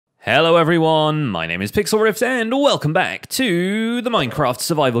Hello everyone, my name is Pixlriffs and welcome back to the Minecraft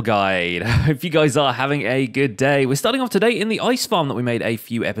Survival Guide. Hope you guys are having a good day. We're starting off today in the ice farm that we made a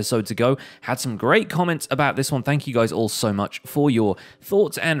few episodes ago. Had some great comments about this one. Thank you guys all so much for your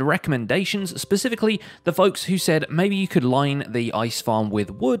thoughts and recommendations. Specifically, the folks who said maybe you could line the ice farm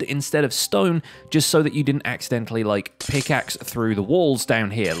with wood instead of stone, just so that you didn't accidentally like pickaxe through the walls down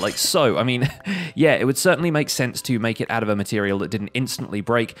here, like so. I mean, yeah, it would certainly make sense to make it out of a material that didn't instantly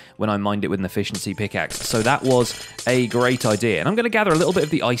break when I mined it with an efficiency pickaxe. So that was a great idea. And I'm going to gather a little bit of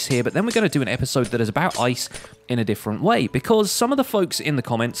the ice here, but then we're going to do an episode that is about ice in a different way, because some of the folks in the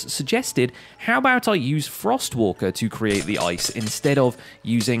comments suggested, how about I use Frostwalker to create the ice instead of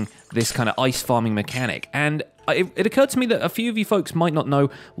using this kind of ice farming mechanic? And it occurred to me that a few of you folks might not know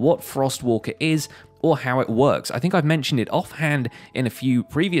what Frostwalker is or how it works. I think I've mentioned it offhand in a few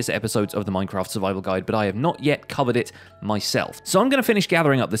previous episodes of the Minecraft Survival Guide, but I have not yet covered it myself. So I'm going to finish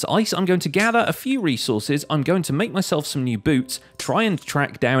gathering up this ice, I'm going to gather a few resources, I'm going to make myself some new boots, try and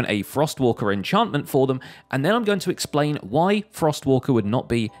track down a Frostwalker enchantment for them, and then I'm going to explain why Frostwalker would not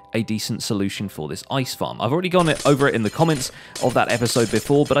be a decent solution for this ice farm. I've already gone over it in the comments of that episode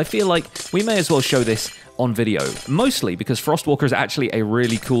before, but I feel like we may as well show this on video, mostly because Frostwalker is actually a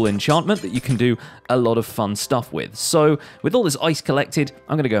really cool enchantment that you can do a lot of fun stuff with. So with all this ice collected,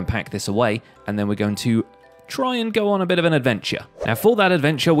 I'm going to go and pack this away, and then we're going to try and go on a bit of an adventure. Now for that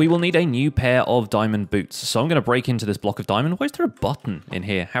adventure, we will need a new pair of diamond boots. So I'm going to break into this block of diamond. Why is there a button in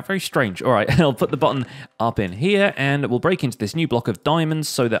here? How very strange. All right, I'll put the button up in here and we'll break into this new block of diamonds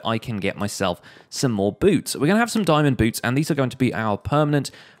so that I can get myself some more boots. We're going to have some diamond boots, and these are going to be our permanent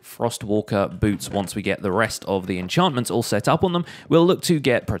Frostwalker boots. Once we get the rest of the enchantments all set up on them, we'll look to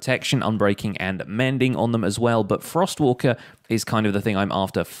get protection, unbreaking, and mending on them as well, but Frostwalker is kind of the thing I'm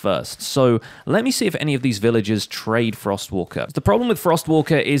after first. So let me see if any of these villagers trade Frostwalker. The problem with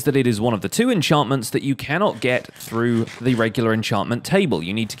Frostwalker is that it is one of the two enchantments that you cannot get through the regular enchantment table.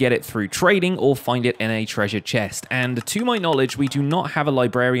 You need to get it through trading or find it in a treasure chest, and to my knowledge, we do not have a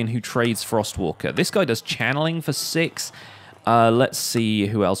librarian who trades Frostwalker. This guy does channeling for 6. Let's see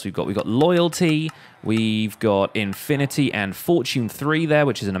who else we've got. We've got Loyalty, we've got Infinity and Fortune 3 there,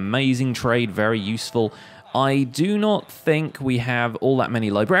 which is an amazing trade, very useful. I do not think we have all that many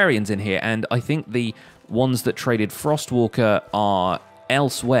librarians in here, and I think the ones that traded Frostwalker are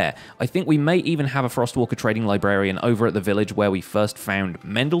elsewhere. I think we may even have a Frostwalker trading librarian over at the village where we first found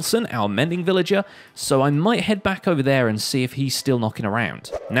Mendelsohn, our mending villager, so I might head back over there and see if he's still knocking around.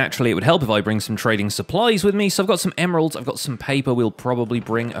 Naturally, it would help if I bring some trading supplies with me, so I've got some emeralds, I've got some paper, we'll probably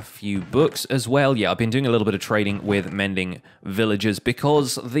bring a few books as well. Yeah, I've been doing a little bit of trading with mending villagers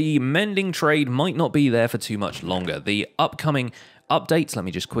because the mending trade might not be there for too much longer. The upcoming updates, let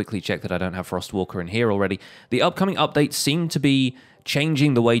me just quickly check that I don't have Frostwalker in here already. The upcoming updates seem to be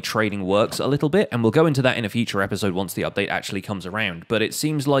changing the way trading works a little bit, and we'll go into that in a future episode once the update actually comes around. But it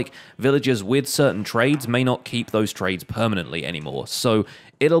seems like villagers with certain trades may not keep those trades permanently anymore, so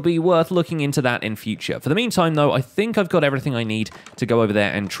it'll be worth looking into that in future. For the meantime, though, I think I've got everything I need to go over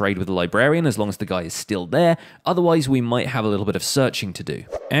there and trade with the librarian, as long as the guy is still there. Otherwise, we might have a little bit of searching to do.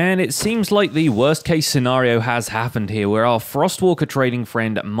 And it seems like the worst-case scenario has happened here, where our Frostwalker trading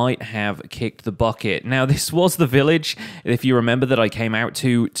friend might have kicked the bucket. Now, this was the village, if you remember, that I came out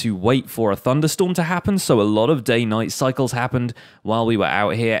to wait for a thunderstorm to happen, so a lot of day-night cycles happened while we were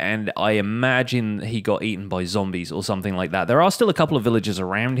out here, and I imagine he got eaten by zombies or something like that. There are still a couple of villagers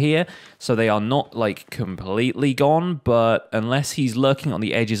around here, so they are not like completely gone, but unless he's lurking on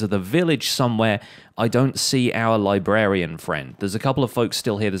the edges of the village somewhere, I don't see our librarian friend. There's a couple of folks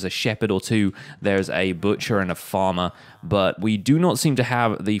still here. There's a shepherd or two. There's a butcher and a farmer, but we do not seem to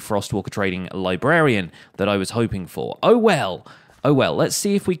have the Frostwalker trading librarian that I was hoping for. Oh well. Oh well, let's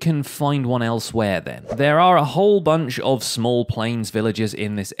see if we can find one elsewhere then. There are a whole bunch of small plains villages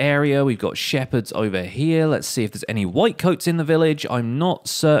in this area. We've got shepherds over here. Let's see if there's any whitecoats in the village. I'm not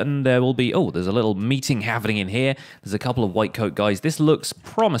certain there will be. Oh, there's a little meeting happening in here. There's a couple of whitecoat guys. This looks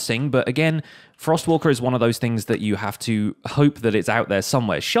promising, but again, Frostwalker is one of those things that you have to hope that it's out there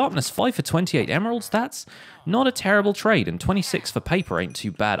somewhere. Sharpness 5 for 28 emeralds, that's not a terrible trade, and 26 for paper ain't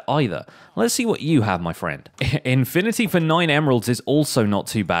too bad either. Let's see what you have, my friend. Infinity for 9 emeralds is also not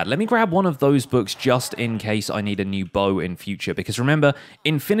too bad. Let me grab one of those books just in case I need a new bow in future, because remember,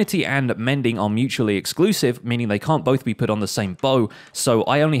 Infinity and Mending are mutually exclusive, meaning they can't both be put on the same bow, so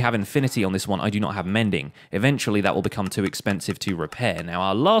I only have Infinity on this one, I do not have Mending. Eventually that will become too expensive to repair. Now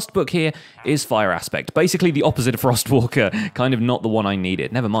our last book here is fire aspect. Basically the opposite of Frostwalker, kind of not the one I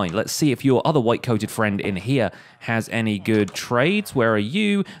needed. Never mind, let's see if your other white-coated friend in here has any good trades. Where are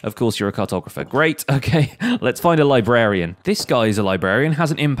you? Of course, you're a cartographer. Great, okay, let's find a librarian. This guy is a librarian,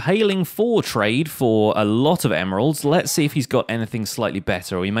 has an Impaling 4 trade for a lot of emeralds. Let's see if he's got anything slightly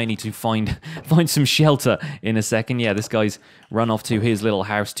better, or we may need to find some shelter in a second. Yeah, this guy's run off to his little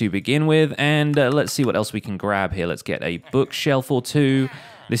house to begin with, and let's see what else we can grab here. Let's get a bookshelf or two.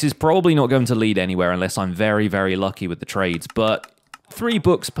 This is probably not going to lead anywhere unless I'm very, very lucky with the trades, but 3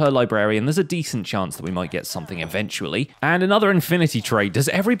 books per librarian, there's a decent chance that we might get something eventually. And another infinity trade. Does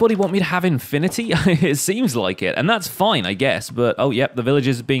everybody want me to have infinity? It seems like it, and that's fine, I guess, but oh, yep, the village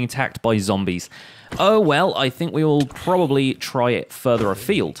is being attacked by zombies. Oh, well, I think we will probably try it further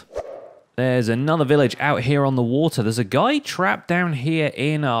afield. There's another village out here on the water. There's a guy trapped down here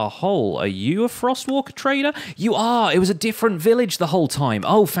in a hole. Are you a Frostwalker trader? You are! It was a different village the whole time.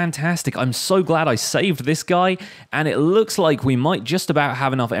 Oh, fantastic. I'm so glad I saved this guy. And it looks like we might just about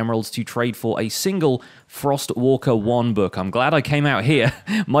have enough emeralds to trade for a single Frostwalker 1 book. I'm glad I came out here.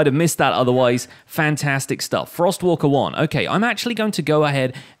 Might have missed that otherwise. Fantastic stuff. Frostwalker 1. Okay, I'm actually going to go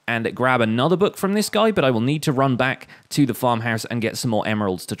ahead and grab another book from this guy, but I will need to run back to the farmhouse and get some more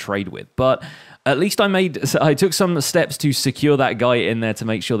emeralds to trade with. But at least I took some steps to secure that guy in there to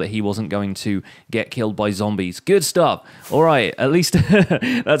make sure that he wasn't going to get killed by zombies. Good stuff. All right, at least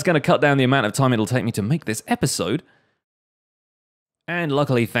that's going to cut down the amount of time it'll take me to make this episode. And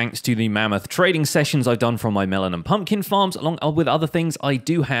luckily, thanks to the mammoth trading sessions I've done from my melon and pumpkin farms, along with other things, I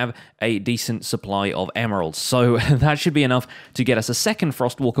do have a decent supply of emeralds. So that should be enough to get us a second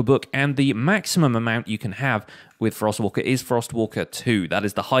Frostwalker book, and the maximum amount you can have with Frostwalker is Frostwalker 2. That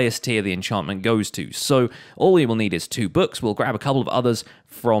is the highest tier the enchantment goes to. So all we will need is 2 books. We'll grab a couple of others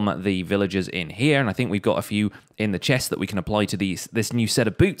from the villagers in here, and I think we've got a few in the chest that we can apply to this new set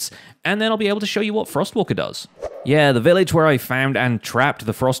of boots, and then I'll be able to show you what Frostwalker does. Yeah, the village where I found and trapped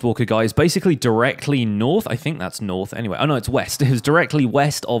the Frostwalker guy is basically directly north. I think that's north. Anyway, oh no, it's west. It was directly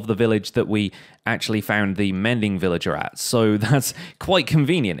west of the village that we actually found the mending villager at. So that's quite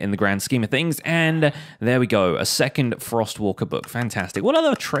convenient in the grand scheme of things. And there we go, a second Frostwalker book. Fantastic. What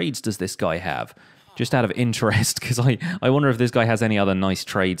other trades does this guy have? Just out of interest, because I wonder if this guy has any other nice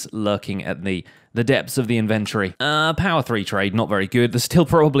trades lurking at the depths of the inventory. Power 3 trade, not very good. There's still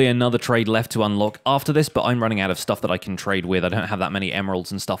probably another trade left to unlock after this, but I'm running out of stuff that I can trade with. I don't have that many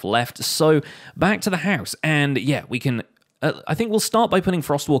emeralds and stuff left. So back to the house, and yeah, we can... I think we'll start by putting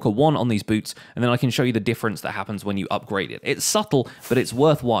Frostwalker 1 on these boots, and then I can show you the difference that happens when you upgrade it. It's subtle, but it's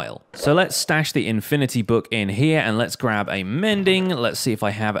worthwhile. So let's stash the Infinity book in here, and let's grab a Mending. Let's see if I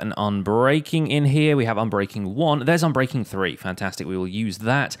have an Unbreaking in here. We have Unbreaking 1. There's Unbreaking 3. Fantastic. We will use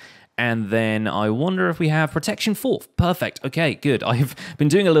that. And then I wonder if we have Protection 4. Perfect. Okay, good. I've been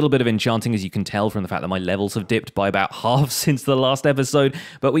doing a little bit of enchanting, as you can tell from the fact that my levels have dipped by about half since the last episode.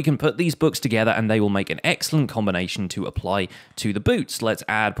 But we can put these books together and they will make an excellent combination to apply to the boots. Let's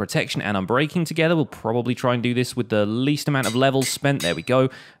add Protection and Unbreaking together. We'll probably try and do this with the least amount of levels spent. There we go.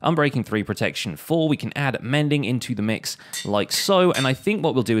 Unbreaking 3, Protection 4. We can add Mending into the mix like so. And I think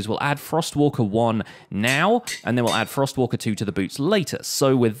what we'll do is we'll add Frostwalker 1 now, and then we'll add Frostwalker 2 to the boots later.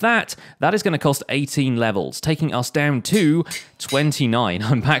 So with that is going to cost 18 levels, taking us down to 29.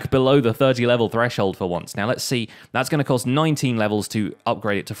 I'm back below the 30 level threshold for once. Now let's see, that's going to cost 19 levels to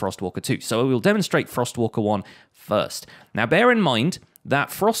upgrade it to Frostwalker 2. So we'll demonstrate Frostwalker 1 first. Now bear in mind that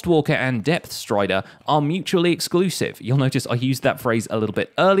Frostwalker and Depth Strider are mutually exclusive. You'll notice I used that phrase a little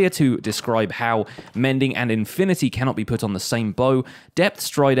bit earlier to describe how Mending and Infinity cannot be put on the same bow. Depth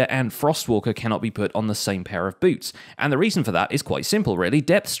Strider and Frostwalker cannot be put on the same pair of boots. And the reason for that is quite simple, really.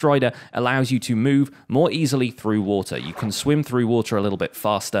 Depth Strider allows you to move more easily through water. You can swim through water a little bit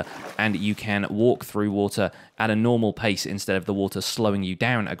faster, and you can walk through water at a normal pace instead of the water slowing you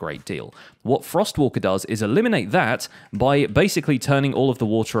down a great deal. What Frostwalker does is eliminate that by basically turning all of the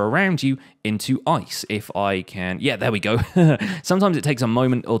water around you into ice. If I can... Yeah, there we go. Sometimes it takes a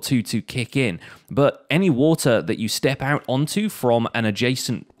moment or two to kick in, but any water that you step out onto from an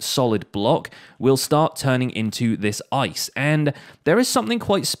adjacent solid block will start turning into this ice. And there is something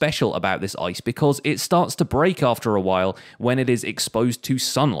quite special about this ice because it starts to break after a while when it is exposed to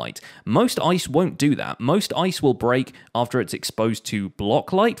sunlight. Most ice won't do that. Most ice will break after it's exposed to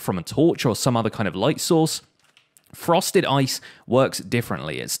block light from a torch or some other kind of light source. Frosted ice works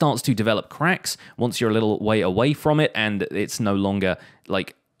differently. It starts to develop cracks once you're a little way away from it, and it's no longer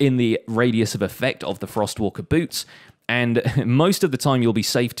like in the radius of effect of the Frostwalker boots. And most of the time you'll be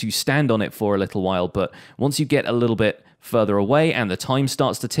safe to stand on it for a little while, but once you get a little bit further away and the time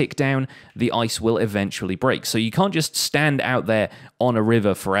starts to tick down, the ice will eventually break. So you can't just stand out there on a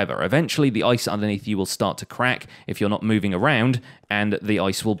river forever. Eventually, the ice underneath you will start to crack if you're not moving around, and the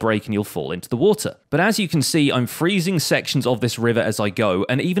ice will break and you'll fall into the water. But as you can see, I'm freezing sections of this river as I go,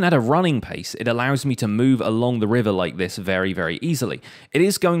 and even at a running pace, it allows me to move along the river like this very, very easily. It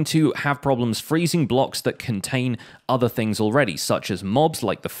is going to have problems freezing blocks that contain other things already, such as mobs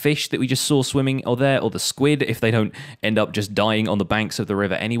like the fish that we just saw swimming or the squid if they don't end up just dying on the banks of the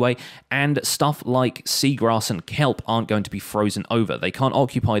river anyway, and stuff like seagrass and kelp aren't going to be frozen over. They can't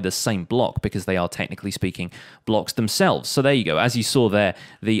occupy the same block because they are, technically speaking, blocks themselves. So there you go. As you saw there,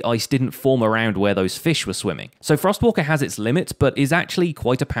 the ice didn't form around where those fish were swimming. So Frostwalker has its limits, but is actually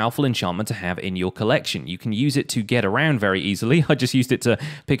quite a powerful enchantment to have in your collection. You can use it to get around very easily. I just used it to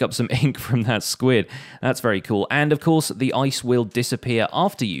pick up some ink from that squid. That's very cool. And of course, the ice will disappear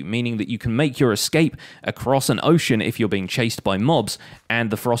after you, meaning that you can make your escape across an ocean if you're being chased by mobs,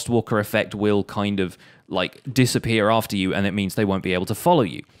 and the Frostwalker effect will kind of like disappear after you, and it means they won't be able to follow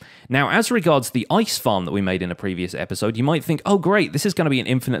you. Now, as regards the ice farm that we made in a previous episode, you might think, oh great, this is going to be an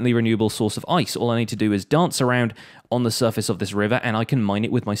infinitely renewable source of ice. All I need to do is dance around on the surface of this river and I can mine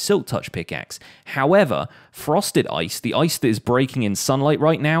it with my Silk Touch pickaxe. However, frosted ice, the ice that is breaking in sunlight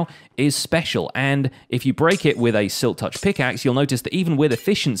right now, is special, and if you break it with a Silk Touch pickaxe, you'll notice that even with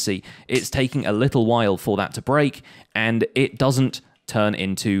efficiency, it's taking a little while for that to break, and it doesn't turn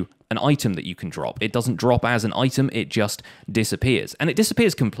into an item that you can drop. It doesn't drop as an item, it just disappears. And it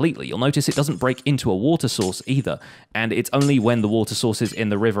disappears completely. You'll notice it doesn't break into a water source either. And it's only when the water sources in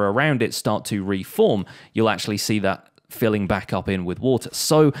the river around it start to reform, you'll actually see that filling back up in with water.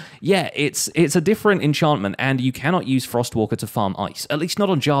 So yeah, it's a different enchantment, and you cannot use Frostwalker to farm ice, at least not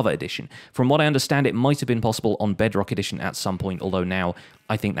on Java Edition. From what I understand, it might have been possible on Bedrock Edition at some point, although now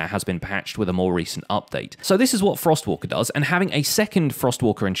I think that has been patched with a more recent update. So this is what Frostwalker does, and having a second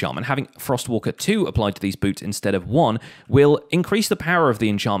Frostwalker enchantment, having Frostwalker 2 applied to these boots instead of 1, will increase the power of the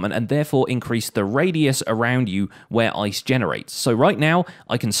enchantment and therefore increase the radius around you where ice generates. So right now,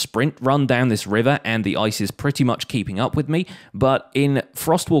 I can sprint run down this river and the ice is pretty much keeping up with me, but in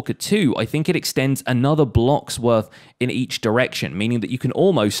Frostwalker 2, I think it extends another block's worth in each direction, meaning that you can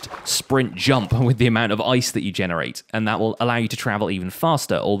almost sprint jump with the amount of ice that you generate, and that will allow you to travel even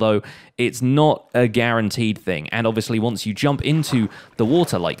faster, although it's not a guaranteed thing. And obviously, once you jump into the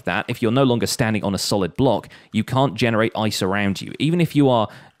water like that, if you're no longer standing on a solid block, you can't generate ice around you. Even if you are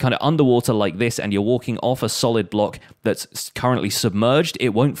kind of underwater like this and you're walking off a solid block that's currently submerged, it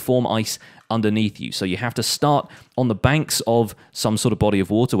won't form ice underneath you. So you have to start on the banks of some sort of body of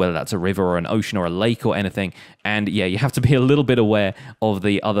water, whether that's a river or an ocean or a lake or anything. And yeah, you have to be a little bit aware of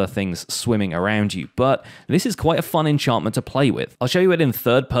the other things swimming around you. But this is quite a fun enchantment to play with. I'll show you it in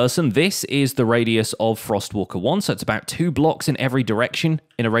third person. This is the radius of Frostwalker 1, so it's about 2 blocks in every direction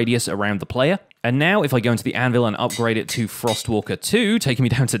in a radius around the player. And now, if I go into the anvil and upgrade it to Frostwalker 2, taking me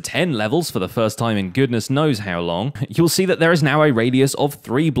down to 10 levels for the first time in goodness knows how long, you'll see that there is now a radius of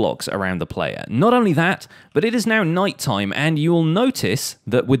 3 blocks around the player. Not only that, but it is now nighttime, and you will notice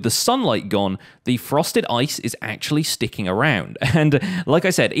that with the sunlight gone, the frosted ice is actually sticking around. And like I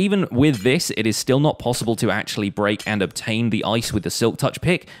said, even with this, it is still not possible to actually break and obtain the ice with the Silk Touch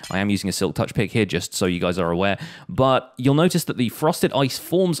pick. I am using a Silk Touch pick here, just so you guys are aware. But you'll notice that the frosted ice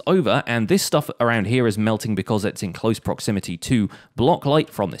forms over, and this stuff around here is melting because it's in close proximity to block light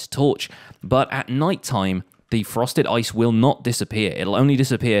from this torch. But at nighttime, the frosted ice will not disappear. It'll only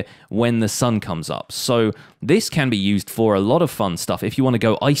disappear when the sun comes up. So this can be used for a lot of fun stuff. If you want to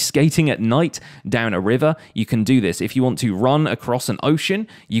go ice skating at night down a river, you can do this. If you want to run across an ocean,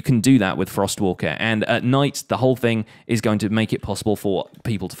 you can do that with Frostwalker. And at night, the whole thing is going to make it possible for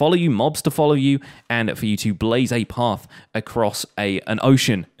people to follow you, mobs to follow you, and for you to blaze a path across an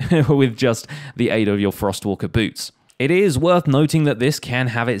ocean with just the aid of your Frostwalker boots. It is worth noting that this can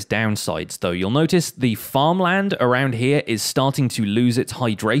have its downsides, though. You'll notice the farmland around here is starting to lose its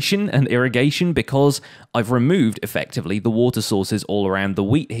hydration and irrigation because I've removed, effectively, the water sources all around the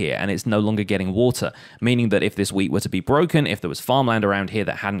wheat here, and it's no longer getting water, meaning that if this wheat were to be broken, if there was farmland around here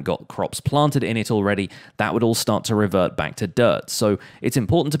that hadn't got crops planted in it already, that would all start to revert back to dirt. So it's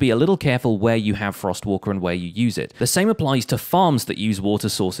important to be a little careful where you have Frostwalker and where you use it. The same applies to farms that use water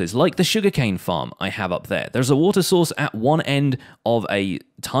sources, like the sugarcane farm I have up there. There's a water source at one end of a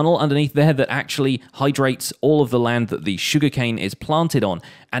tunnel underneath there that actually hydrates all of the land that the sugarcane is planted on,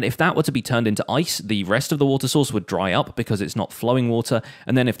 and if that were to be turned into ice, the rest of the water source would dry up because it's not flowing water,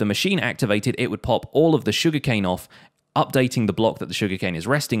 and then if the machine activated, it would pop all of the sugarcane off updating the block that the sugarcane is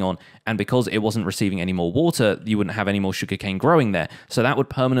resting on, and because it wasn't receiving any more water, you wouldn't have any more sugarcane growing there. So that would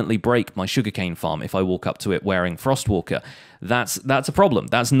permanently break my sugarcane farm if I walk up to it wearing Frostwalker. That's a problem.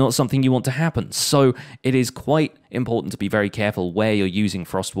 That's not something you want to happen. So it is quite important to be very careful where you're using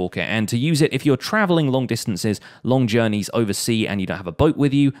Frostwalker, and to use it if you're traveling long distances, long journeys overseas, and you don't have a boat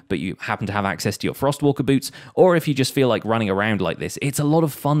with you, but you happen to have access to your Frostwalker boots, or if you just feel like running around like this. It's a lot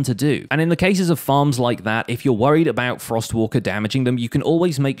of fun to do. And in the cases of farms like that, if you're worried about Frostwalker damaging them, you can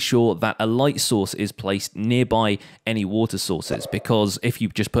always make sure that a light source is placed nearby any water sources, because if you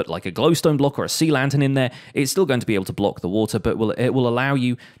just put like a glowstone block or a sea lantern in there, it's still going to be able to block the water, but it will allow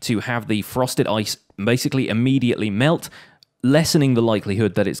you to have the frosted ice basically immediately melt, lessening the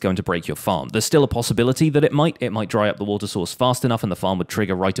likelihood that it's going to break your farm. There's still a possibility that it might dry up the water source fast enough and the farm would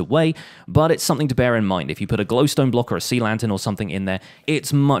trigger right away, but it's something to bear in mind. If you put a glowstone block or a sea lantern or something in there,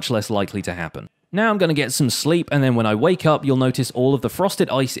 it's much less likely to happen. Now I'm going to get some sleep, and then when I wake up, you'll notice all of the frosted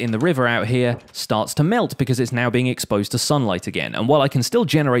ice in the river out here starts to melt because it's now being exposed to sunlight again. And while I can still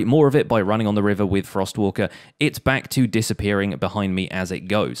generate more of it by running on the river with Frostwalker, it's back to disappearing behind me as it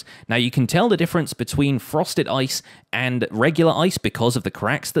goes. Now you can tell the difference between frosted ice and regular ice because of the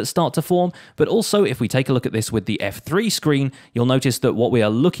cracks that start to form, but also if we take a look at this with the F3 screen, you'll notice that what we are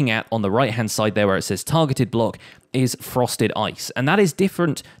looking at on the right-hand side there where it says targeted block is frosted ice, and that is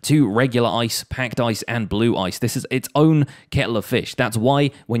different to regular ice, packed ice, and blue ice. This is its own kettle of fish. That's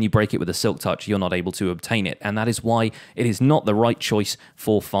why when you break it with a silk touch, you're not able to obtain it, and that is why it is not the right choice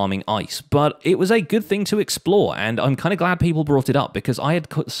for farming ice. But it was a good thing to explore, and I'm kind of glad people brought it up because I had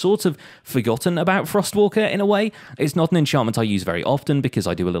sort of forgotten about Frostwalker in a way. It's not an enchantment I use very often because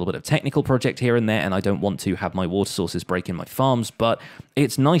I do a little bit of technical project here and there, and I don't want to have my water sources break in my farms, but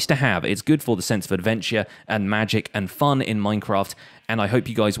it's nice to have. It's good for the sense of adventure and magic and fun in Minecraft, and I hope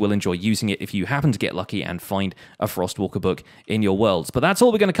you guys will enjoy using it if you happen to get lucky and find a Frostwalker book in your worlds. But that's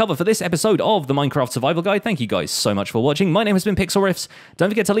all we're going to cover for this episode of the Minecraft Survival Guide. Thank you guys so much for watching. My name has been Pixlriffs. Don't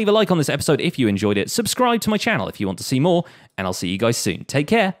forget to leave a like on this episode if you enjoyed it. Subscribe to my channel if you want to see more, and I'll see you guys soon. Take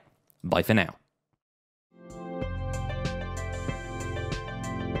care. Bye for now.